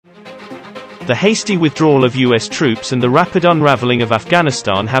The hasty withdrawal of US troops and the rapid unraveling of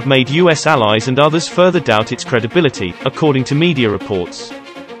Afghanistan have made US allies and others further doubt its credibility, according to media reports.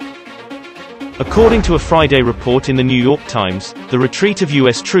 According to a Friday report in the New York Times, the retreat of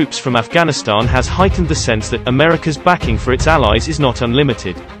US troops from Afghanistan has heightened the sense that America's backing for its allies is not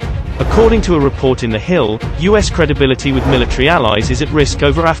unlimited. According to a report in The Hill, US credibility with military allies is at risk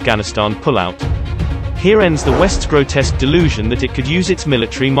over Afghanistan pullout. Here ends the West's grotesque delusion that it could use its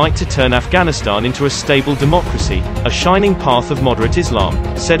military might to turn Afghanistan into a stable democracy, a shining path of moderate Islam,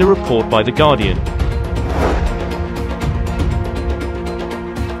 said a report by The Guardian.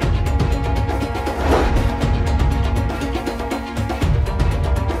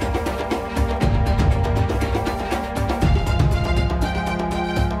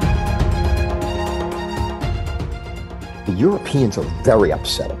 The Europeans are very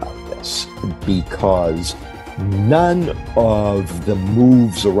upset about this because none of the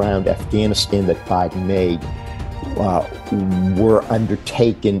moves around Afghanistan that Biden made were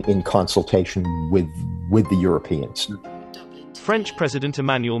undertaken in consultation with the Europeans. French President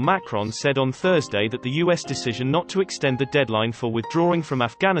Emmanuel Macron said on Thursday that the US decision not to extend the deadline for withdrawing from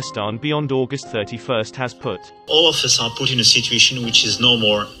Afghanistan beyond August 31st has put all of us are put in a situation which is no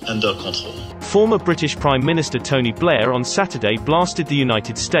more under control. Former British Prime Minister Tony Blair on Saturday blasted the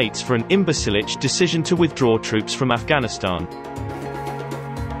United States for an imbecilic decision to withdraw troops from Afghanistan.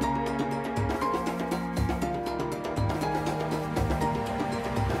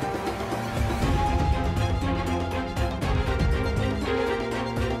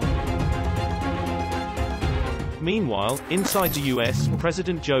 Meanwhile, inside the US,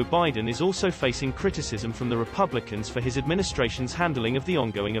 President Joe Biden is also facing criticism from the Republicans for his administration's handling of the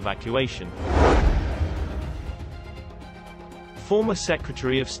ongoing evacuation. Former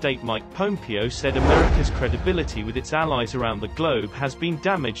Secretary of State Mike Pompeo said America's credibility with its allies around the globe has been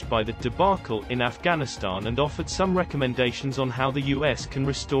damaged by the debacle in Afghanistan and offered some recommendations on how the US can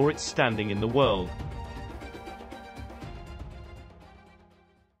restore its standing in the world.